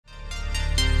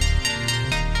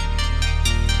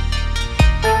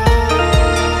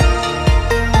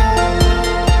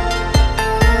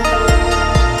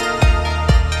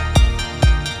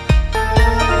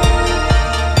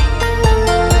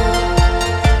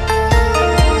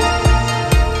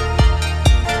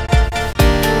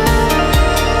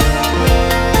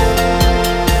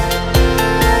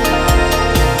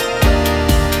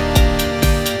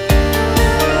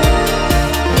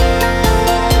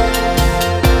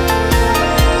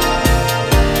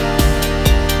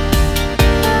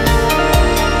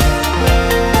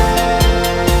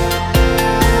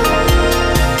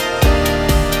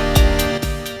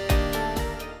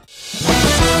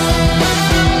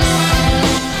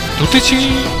ドテチチャン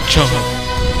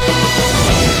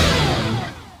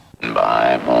ネル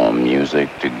Buy home music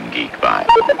to geek by.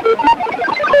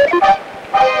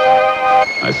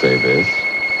 I say this.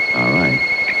 All right.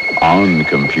 On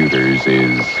computers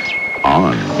is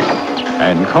on.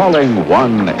 And calling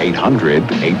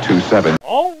 1-800-827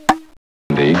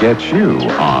 gets you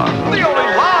on. The only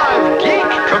live geek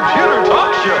computer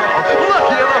talk show.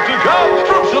 Lucky enough to come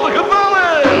from Silicon Valley.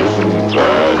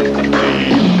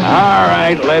 All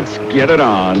right, let's get it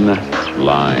on.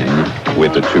 Line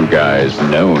with the two guys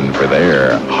known for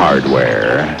their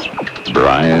hardware,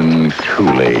 Brian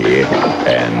Cooley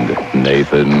and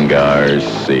Nathan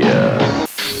Garcia.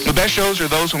 The best shows are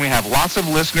those when we have lots of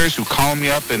listeners who call me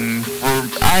up and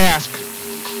I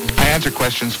answer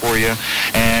questions for you,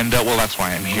 and well, that's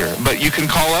why I'm here. But you can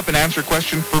call up and answer a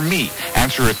question for me.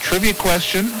 Answer a trivia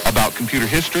question about computer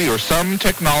history or some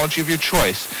technology of your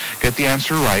choice. Get the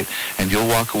answer right, and you'll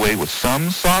walk away with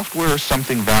some software or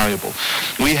something valuable.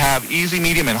 We have easy,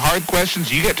 medium, and hard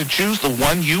questions. You get to choose the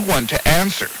one you want to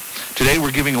answer. Today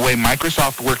we're giving away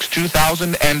Microsoft Works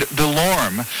 2000 and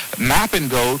DeLorme Map and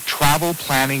Go travel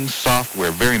planning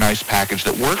software. Very nice package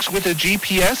that works with a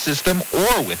GPS system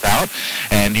or without.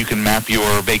 And you can map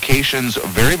your vacations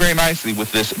very, very nicely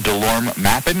with this DeLorme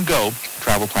Map and Go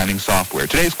travel planning software.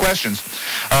 Today's questions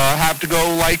have to go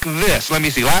like this. Let me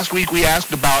see. Last week we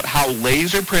asked about how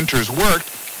laser printers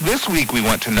worked. This week we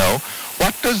want to know,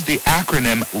 what does the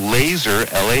acronym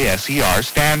LASER, L-A-S-E-R,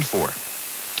 stand for?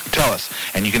 Tell us,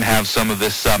 and you can have some of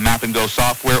this Map and Go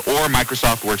software or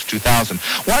Microsoft Works 2000.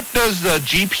 What does the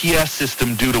GPS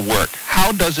system do to work?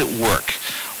 How does it work?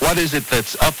 What is it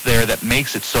that's up there that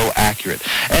makes it so accurate?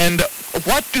 And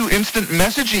what do instant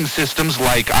messaging systems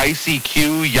like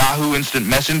ICQ, Yahoo Instant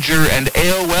Messenger, and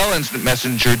AOL Instant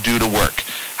Messenger do to work?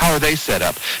 How are they set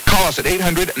up? Call us at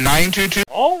 800-922.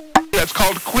 That's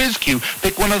called Quiz Q.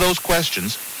 Pick one of those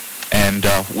questions, and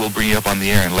we'll bring you up on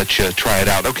the air and let you try it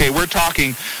out. Okay, we're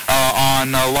talking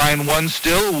on line one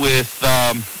still with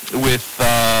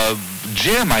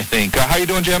Jim, I think. How you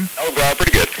doing, Jim? Oh,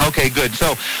 pretty good. Okay, good.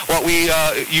 So,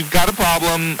 you've got a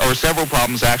problem, or several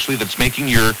problems actually, that's making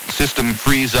your system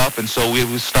freeze up, and so we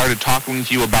started talking with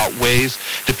you about ways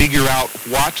to figure out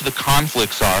what the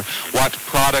conflicts are, what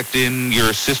product in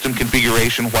your system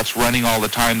configuration, what's running all the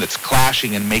time that's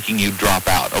clashing and making you drop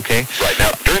out, okay? Right.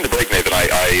 Now, during the break, Nathan,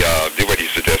 I did what you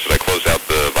suggested. I closed out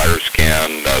the virus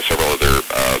scan, several other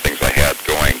things I had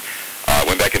going.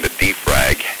 Went back into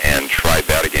defrag and tried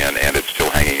that again, and it's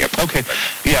still hanging up. Okay.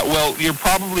 Yeah, well, you're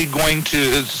probably going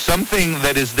to, something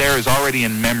that is there is already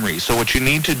in memory. So what you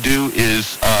need to do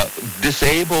is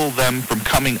disable them from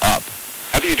coming up.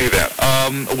 How do you do that?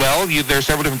 Well, there are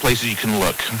several different places you can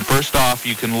look. First off,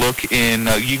 you can look in,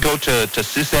 you go to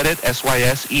Sysedit,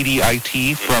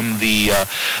 S-Y-S-E-D-I-T, from the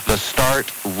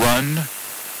Start Run,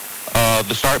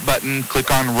 the Start button, click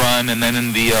on Run, and then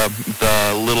in the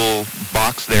little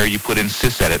box there, you put in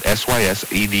Sysedit,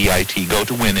 S-Y-S-E-D-I-T. Go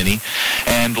to Winany,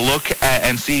 and look at,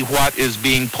 and see what is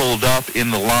being pulled up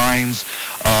in the lines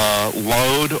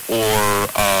load or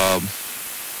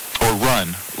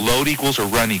run. Load equals or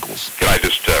run equals. Can I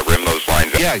just rim those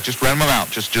lines out? Yeah, just rim them out.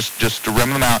 Just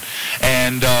rim them out.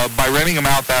 And by rimming them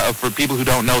out, for people who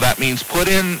don't know, that means put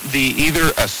in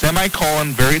either a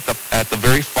semicolon at the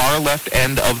very far left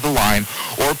end of the line,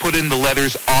 or put in the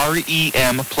letters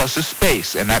REM plus a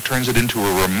space, and that turns it into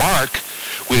a remark,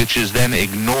 which is then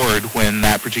ignored when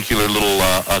that particular little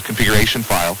configuration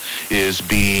file is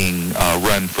being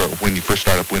run for when you first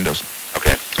start up Windows.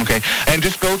 Okay. Okay, and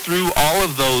just go through all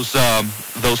of those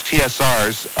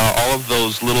TSRs, all of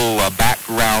those little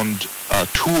background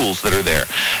tools that are there,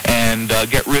 and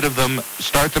get rid of them.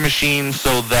 Start the machine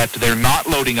so that they're not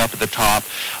loading up at the top,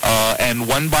 and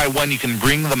one by one you can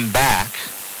bring them back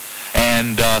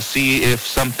and see if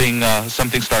something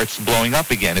starts blowing up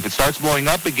again. If it starts blowing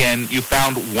up again, you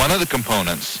found one of the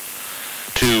components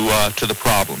to the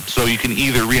problem. So you can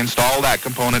either reinstall that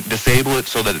component, disable it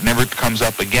so that it never comes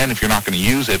up again if you're not going to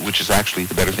use it, which is actually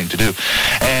the better thing to do,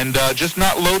 and just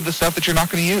not load the stuff that you're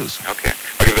not going to use. Okay.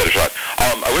 I'll give that a shot.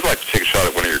 I would like to take a shot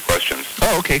at one of your questions.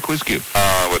 Oh, okay, Quiz Q.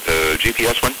 With the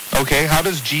GPS one. Okay, how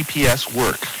does GPS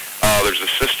work? There's a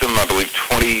system, I believe,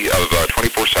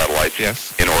 24 satellites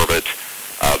in orbit.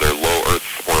 They're low Earth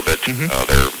orbit.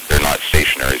 They're not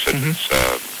stationary, such as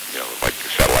like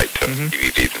satellite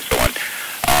UEVs and so on.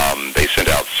 They send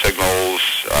out signals,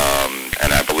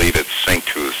 and I believe it's synced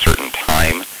to a certain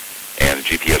time, and the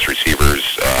GPS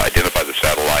receivers identify the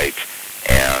satellite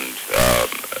and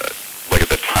look at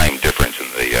the time difference in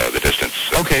the distance.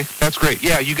 Okay, that's great. great.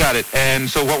 Yeah, you got it. And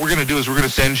so what we're going to do is we're going to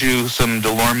send you some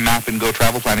DeLorme Map and Go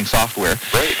travel planning software.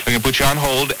 Great. We're going to put you on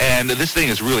hold, and this thing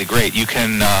is really great. You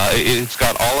can, it's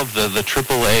got all of the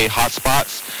AAA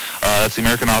hotspots. That's the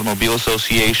American Automobile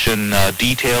Association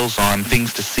details on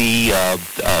things to see,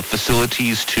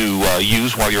 facilities to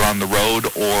use while you're on the road,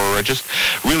 or just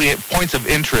really points of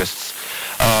interests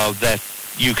that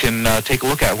you can take a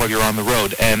look at while you're on the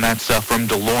road. And that's from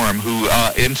DeLorme, who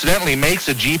incidentally makes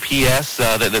a GPS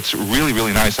that's really,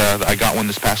 really nice. I got one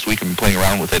this past week and been playing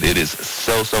around with it. It is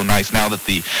so, so nice now that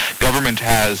the government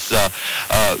has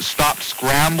stopped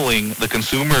scrambling the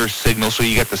consumer signal so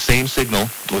you get the same signal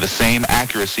with the same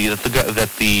accuracy that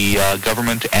the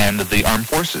government and the armed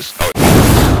forces.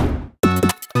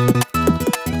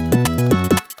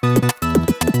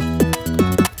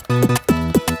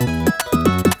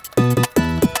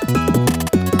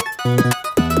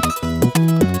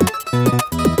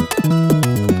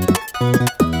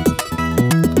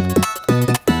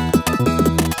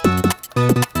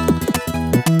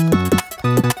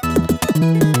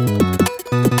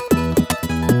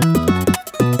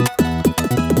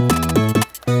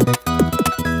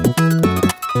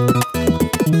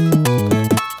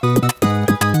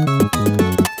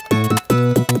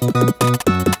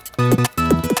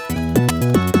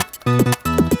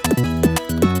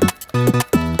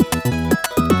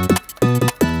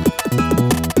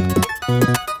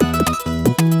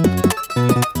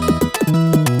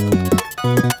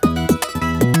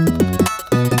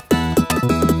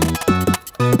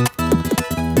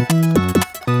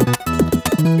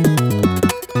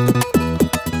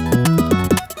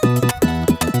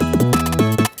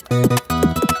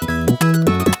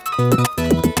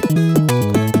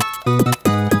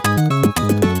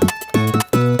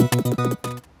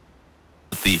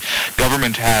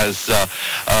 Has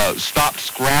stopped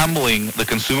scrambling the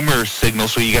consumer signal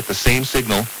so you get the same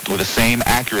signal with the same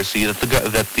accuracy that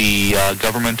the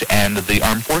government and the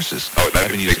armed forces. Oh,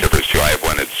 that makes a big difference too. I have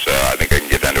one. It's I think I can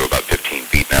get down to about 15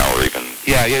 feet now, or even.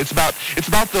 Yeah, it's about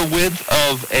the width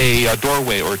of a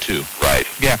doorway or two. Right.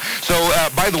 Yeah. So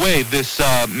by the way, this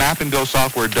Map and Go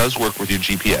software does work with your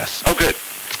GPS. Oh, good.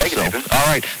 Thank you, Nathan. All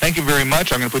right. Thank you very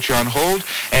much. I'm going to put you on hold,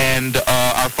 and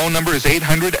our phone number is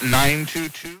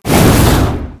 800-922.